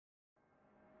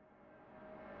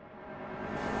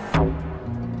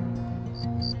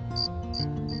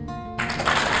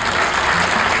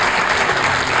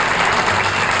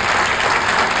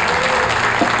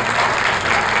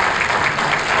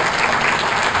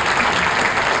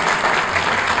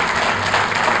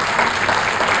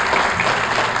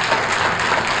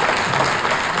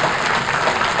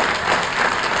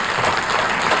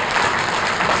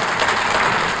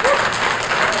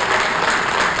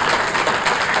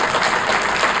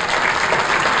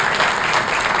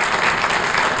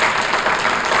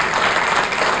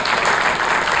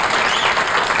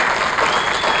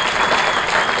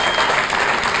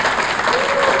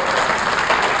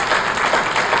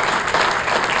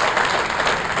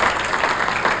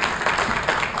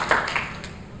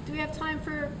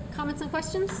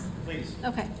questions? Please.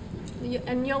 Okay.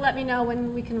 And you'll let me know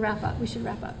when we can wrap up. We should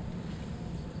wrap up.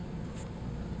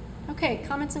 Okay,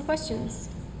 comments and questions?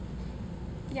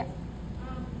 Yeah.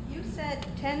 You said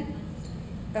 10.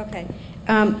 Okay.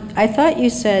 I thought you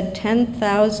said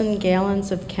 10,000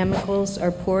 gallons of chemicals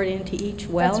are poured into each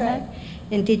wellhead. That's right.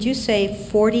 And did you say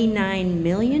 49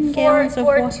 million gallons of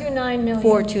water? 429 million.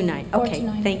 429. Okay,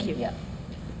 429. thank you. Yeah.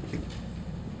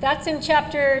 That's in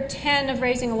chapter 10 of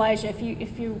Raising Elijah,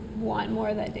 if you want more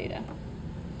of that data.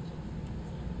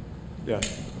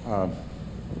 Yes.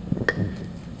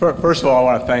 First of all, I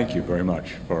want to thank you very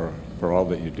much for all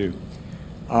that you do.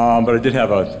 But I did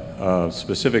have a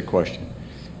specific question,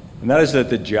 and that is that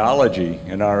the geology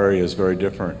in our area is very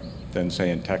different than, say,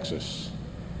 in Texas.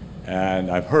 And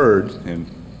I've heard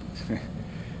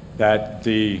that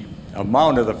the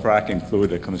amount of the fracking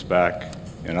fluid that comes back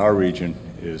in our region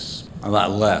is a lot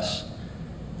less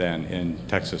than in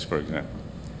Texas, for example.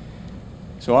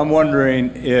 So I'm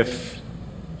wondering if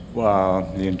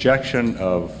the injection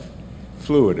of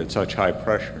fluid at such high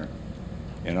pressure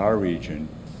in our region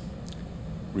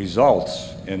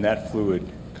results in that fluid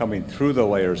coming through the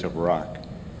layers of rock,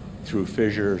 through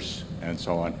fissures and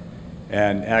so on,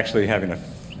 and actually having a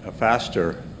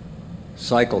faster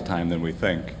cycle time than we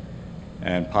think,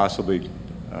 and possibly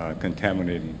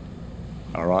contaminating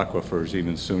our aquifers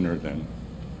even sooner than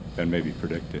maybe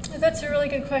predicted. That's a really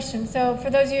good question. So for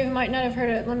those of you who might not have heard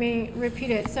it, let me repeat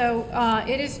it. So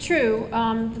it is true,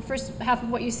 the first half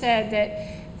of what you said,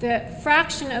 that the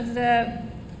fraction of the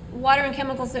water and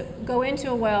chemicals that go into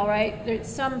a well, right, there's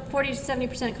some 40 to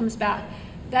 70% comes back.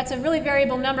 That's a really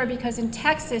variable number because in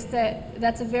Texas,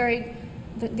 that's a very,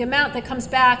 the amount that comes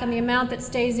back and the amount that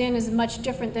stays in is much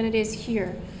different than it is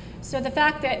here. So the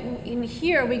fact that in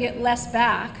here we get less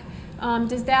back,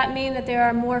 does that mean that there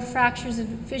are more fractures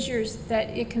and fissures that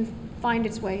it can find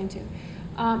its way into?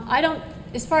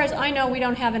 As far as I know, we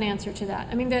don't have an answer to that.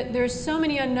 I mean, there's so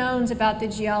many unknowns about the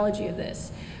geology of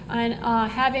this. And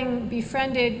having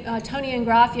befriended Tony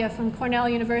Ingrafia from Cornell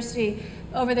University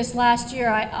over this last year,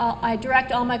 I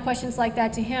direct all my questions like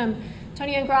that to him.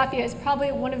 Tony Ingrafia is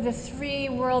probably one of the 3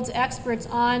 world's experts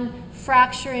on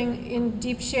fracturing in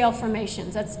deep shale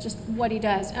formations. That's just what he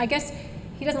does. I guess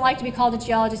he doesn't like to be called a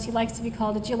geologist, he likes to be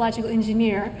called a geological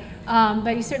engineer,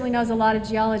 but he certainly knows a lot of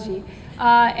geology.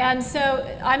 And so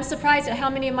I'm surprised at how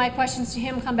many of my questions to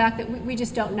him come back that we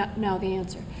just don't know the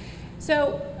answer.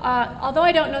 So although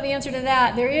I don't know the answer to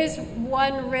that, there is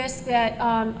one risk that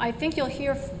I think you'll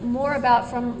hear more about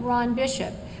from Ron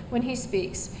Bishop when he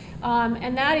speaks.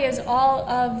 And that is all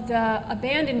of the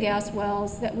abandoned gas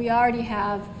wells that we already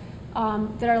have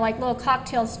that are like little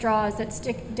cocktail straws that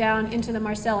stick down into the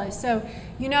Marcellus. So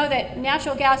you know that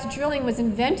natural gas drilling was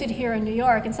invented here in New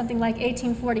York in something like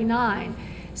 1849.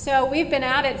 So we've been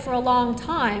at it for a long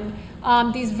time,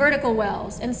 these vertical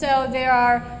wells. And so there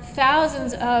are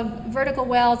thousands of vertical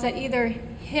wells that either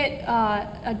hit,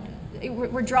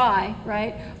 were dry,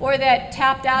 right, or that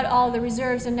tapped out all the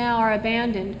reserves and now are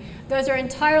abandoned. Those are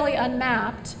entirely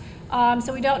unmapped.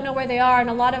 So we don't know where they are, and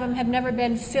a lot of them have never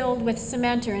been filled with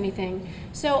cement or anything.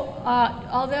 So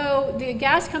although the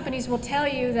gas companies will tell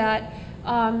you that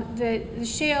the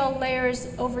shale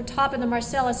layers over top of the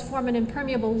Marcellus form an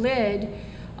impermeable lid,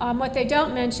 what they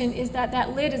don't mention is that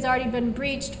that lid has already been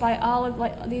breached by all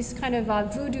of these kind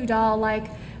of voodoo doll-like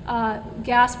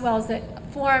gas wells that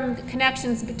form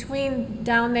connections between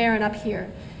down there and up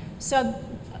here. So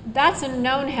that's a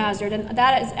known hazard, and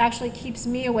that actually keeps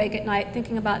me awake at night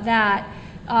thinking about that.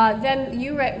 Then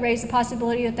you raise the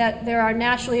possibility that there are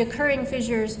naturally occurring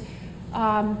fissures.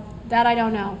 That I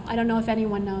don't know. I don't know if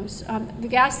anyone knows. The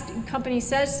gas company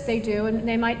says they do, and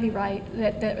they might be right,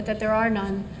 that there are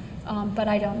none, but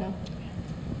I don't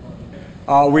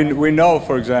know. We know,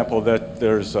 for example, that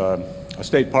there's a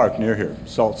state park near here,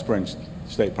 Salt Springs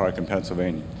State Park in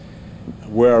Pennsylvania,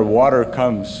 where water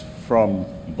comes from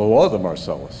below the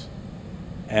Marcellus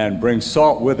and brings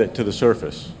salt with it to the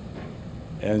surface.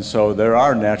 And so there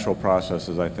are natural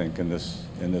processes, I think, in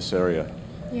this area.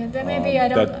 Yeah, that may be, I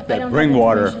don't bring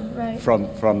water right.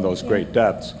 from those great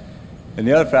depths. And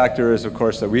the other factor is, of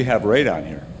course, that we have radon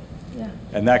here. Yeah.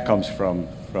 And that comes from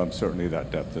certainly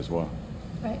that depth as well.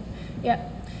 Right, yeah.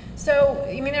 So,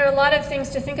 I mean, there are a lot of things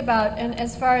to think about, and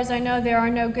as far as I know, there are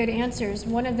no good answers.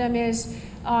 One of them is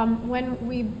when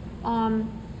we,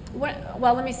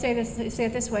 well, let me say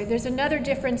it this way. There's another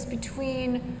difference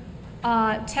between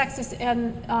Texas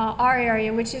and our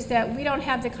area, which is that we don't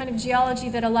have the kind of geology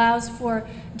that allows for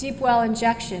deep well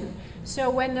injection.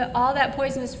 So when all that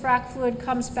poisonous frac fluid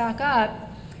comes back up,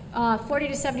 40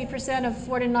 to 70% of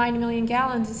 4 to 9 million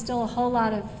gallons is still a whole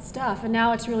lot of stuff, and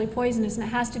now it's really poisonous and it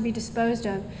has to be disposed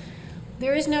of.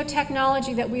 There is no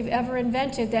technology that we've ever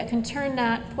invented that can turn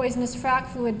that poisonous frac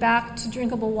fluid back to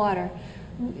drinkable water.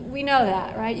 We know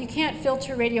that, right? You can't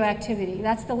filter radioactivity.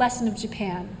 That's the lesson of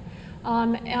Japan.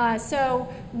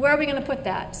 So where are we going to put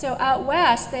that? So out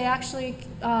west, they actually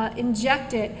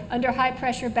inject it under high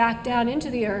pressure back down into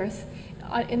the earth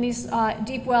in these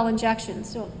deep well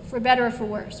injections, so for better or for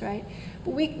worse, right?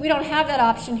 But we don't have that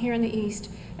option here in the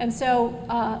east. And so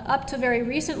up to very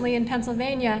recently in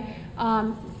Pennsylvania,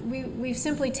 we've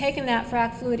simply taken that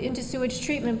frac fluid into sewage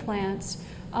treatment plants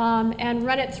and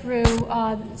run it through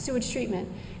sewage treatment.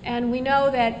 And we know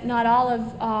that not all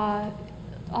of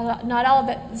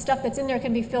the stuff that's in there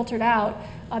can be filtered out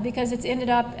because it's ended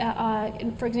up,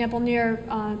 for example, near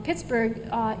Pittsburgh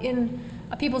in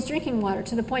people's drinking water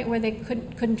to the point where they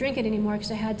couldn't drink it anymore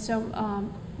because it had so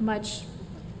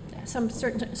some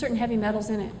certain heavy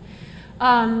metals in it.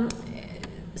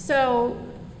 So,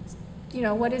 you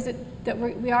know, what is it that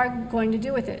we are going to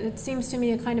do with it? It seems to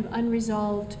me a kind of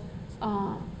unresolved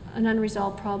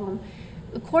problem.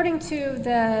 According to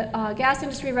the gas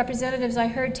industry representatives I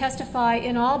heard testify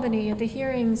in Albany at the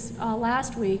hearings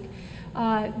last week,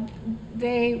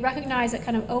 they recognize that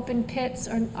kind of open pits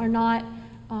are not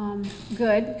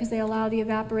good because they allow the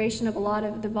evaporation of a lot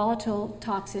of the volatile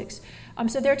toxics.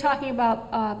 So they're talking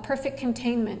about perfect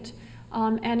containment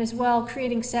and as well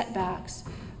creating setbacks.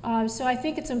 So I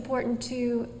think it's important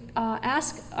to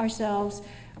ask ourselves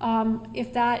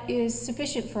if that is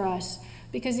sufficient for us,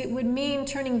 because it would mean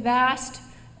turning vast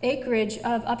acreage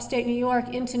of upstate New York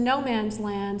into no man's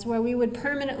lands where we would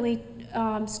permanently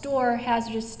store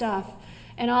hazardous stuff.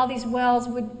 And all these wells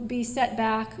would be set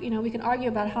back, you know, we can argue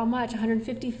about how much,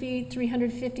 150 feet,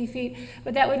 350 feet,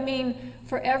 but that would mean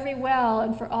for every well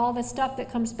and for all the stuff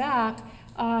that comes back,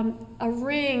 a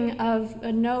ring of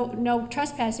a no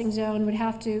trespassing zone would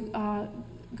have to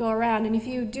go around. And if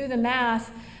you do the math,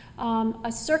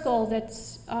 a circle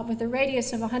that's with a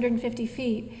radius of 150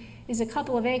 feet is a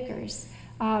couple of acres.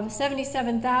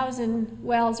 77,000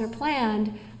 wells are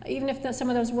planned. Even if some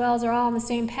of those wells are all on the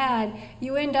same pad,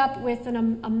 you end up with an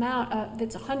amount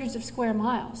that's hundreds of square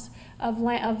miles of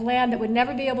land that would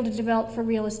never be able to develop for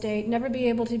real estate, never be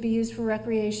able to be used for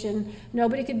recreation.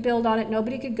 Nobody could build on it,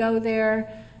 nobody could go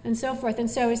there, and so forth. And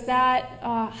so is that,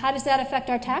 how does that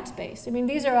affect our tax base? I mean,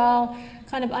 these are all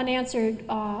kind of unanswered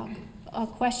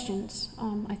questions,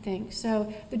 I think.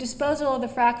 So the disposal of the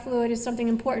frac fluid is something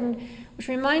important, which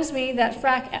reminds me that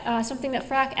something that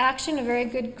Frac Action, a very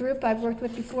good group I've worked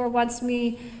with before, wants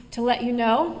me to let you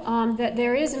know that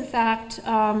there is, in fact,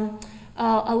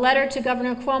 a letter to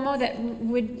Governor Cuomo that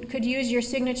could use your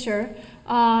signature,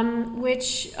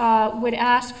 which would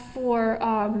ask for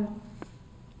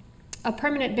a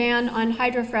permanent ban on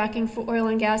hydrofracking for oil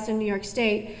and gas in New York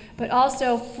State, but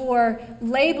also for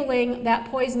labeling that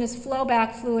poisonous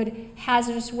flowback fluid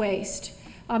hazardous waste.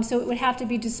 So it would have to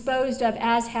be disposed of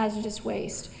as hazardous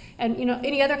waste. And you know,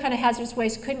 any other kind of hazardous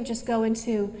waste couldn't just go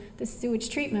into the sewage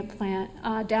treatment plant,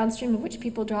 downstream of which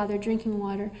people draw their drinking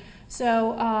water.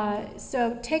 So,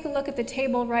 so take a look at the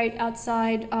table right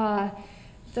outside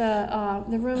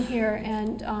the room here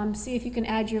and see if you can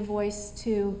add your voice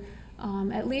to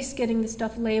at least getting the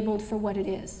stuff labeled for what it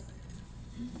is.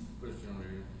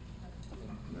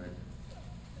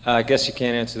 I guess you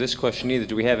can't answer this question either.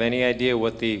 Do we have any idea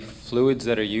what the fluids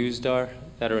that are used are,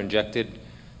 that are injected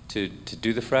to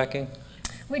do the fracking?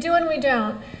 We do and we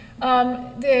don't.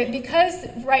 Because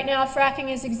right now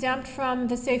fracking is exempt from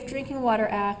the Safe Drinking Water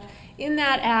Act, in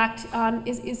that act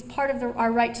is part of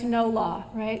our right to know law,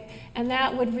 right? And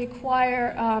that would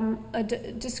require a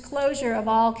disclosure of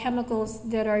all chemicals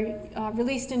that are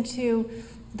released into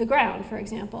the ground, for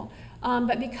example.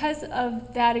 But because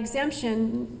of that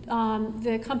exemption,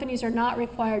 the companies are not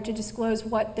required to disclose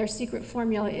what their secret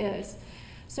formula is.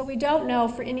 So we don't know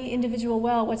for any individual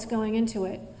well what's going into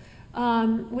it,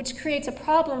 which creates a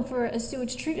problem for a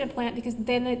sewage treatment plant because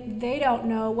then they don't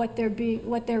know what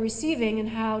they're receiving and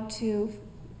how to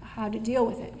deal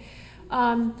with it.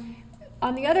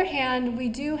 On the other hand, we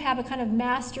do have a kind of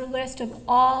master list of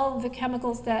all the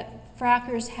chemicals that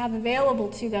frackers have available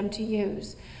to them to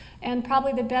use. And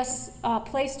probably the best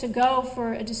place to go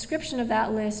for a description of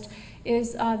that list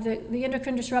is the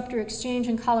Endocrine Disruptor Exchange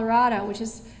in Colorado, which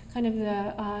is kind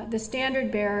of the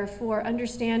standard bearer for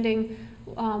understanding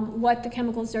what the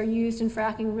chemicals that are used in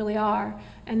fracking really are.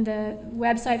 And the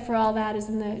website for all that is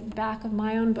in the back of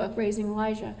my own book, Raising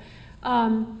Elijah.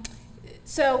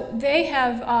 So they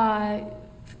have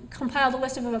compiled a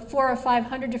list of about 400 or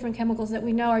 500 different chemicals that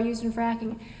we know are used in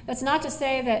fracking. That's not to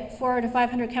say that 400 to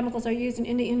 500 chemicals are used in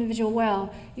any individual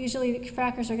well. Usually the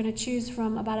frackers are going to choose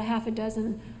from about a half a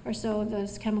dozen or so of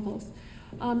those chemicals.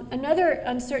 Another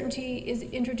uncertainty is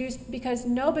introduced because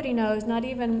nobody knows, not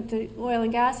even the oil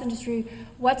and gas industry,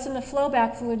 what's in the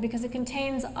flowback fluid, because it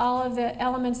contains all of the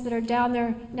elements that are down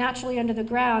there naturally under the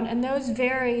ground, and those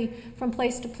vary from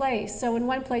place to place. So in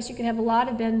one place you could have a lot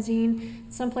of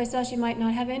benzene, someplace else you might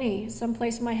not have any.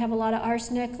 Someplace you might have a lot of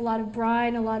arsenic, a lot of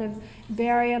brine, a lot of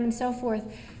barium, and so forth.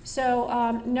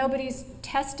 So nobody's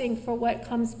testing for what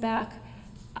comes back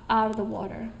out of the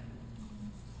water.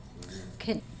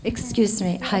 Excuse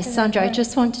me. Hi, Sandra. I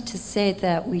just wanted to say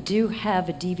that we do have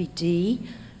a DVD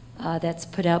that's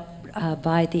put up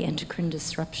by the Endocrine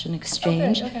Disruption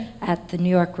Exchange at the New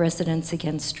York Residents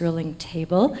Against Drilling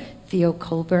table. Theo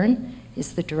Colburn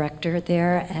is the director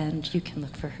there, and you can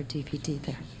look for her DVD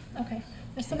there. Okay.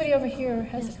 There's somebody over here who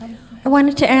has a comment. I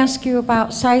wanted to ask you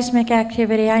about seismic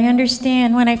activity. I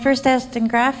understand when I first asked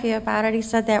Grafia about it, he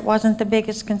said that wasn't the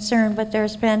biggest concern, but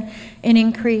there's been an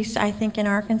increase, I think, in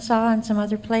Arkansas and some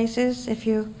other places. If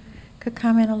you could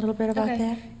comment a little bit about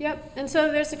that. Yep. And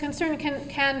so there's a concern,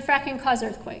 can fracking cause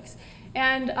earthquakes?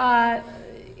 And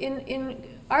in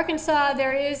Arkansas,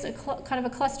 there is a kind of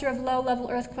a cluster of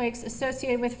low-level earthquakes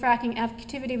associated with fracking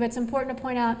activity, but it's important to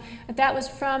point out that that was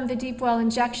from the deep well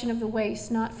injection of the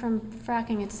waste, not from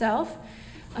fracking itself.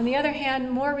 On the other hand,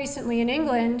 more recently in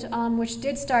England, which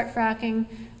did start fracking,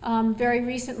 very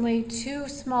recently 2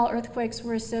 small earthquakes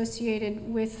were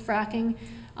associated with fracking,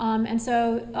 and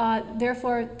so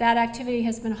therefore that activity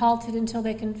has been halted until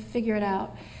they can figure it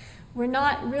out. We're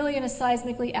not really in a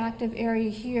seismically active area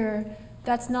here.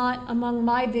 That's not among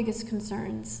my biggest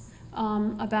concerns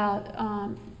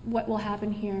about what will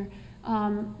happen here.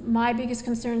 My biggest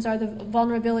concerns are the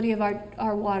vulnerability of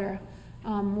our water,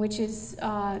 which is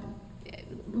my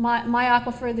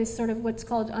aquifer, this sort of what's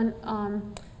called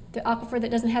the aquifer that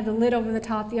doesn't have the lid over the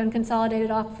top, the unconsolidated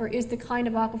aquifer, is the kind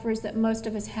of aquifers that most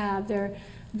of us have. They're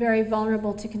very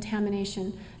vulnerable to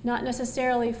contamination, not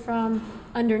necessarily from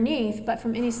underneath, but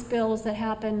from any spills that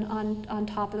happen on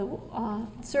top of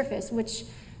the surface, which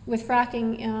with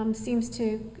fracking seems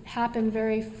to happen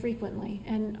very frequently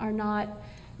and are not,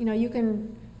 you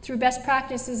can, through best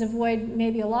practices, avoid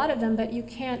maybe a lot of them, but you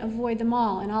can't avoid them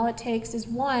all, and all it takes is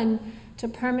one to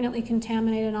permanently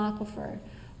contaminate an aquifer.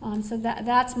 So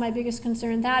that's my biggest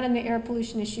concern, that and the air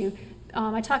pollution issue.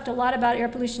 I talked a lot about air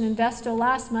pollution in Vesto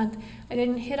last month. I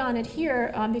didn't hit on it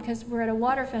here because we're at a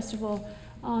water festival,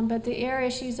 but the air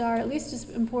issues are at least as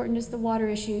important as the water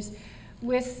issues.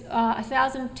 With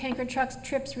 1,000 tanker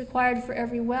trips required for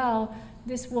every well,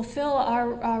 this will fill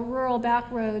our rural back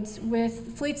roads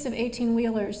with fleets of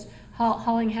 18-wheelers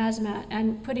hauling hazmat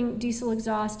and putting diesel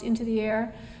exhaust into the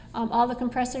air. All the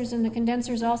compressors and the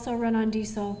condensers also run on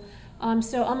diesel.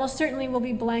 So almost certainly we'll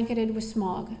be blanketed with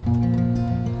smog.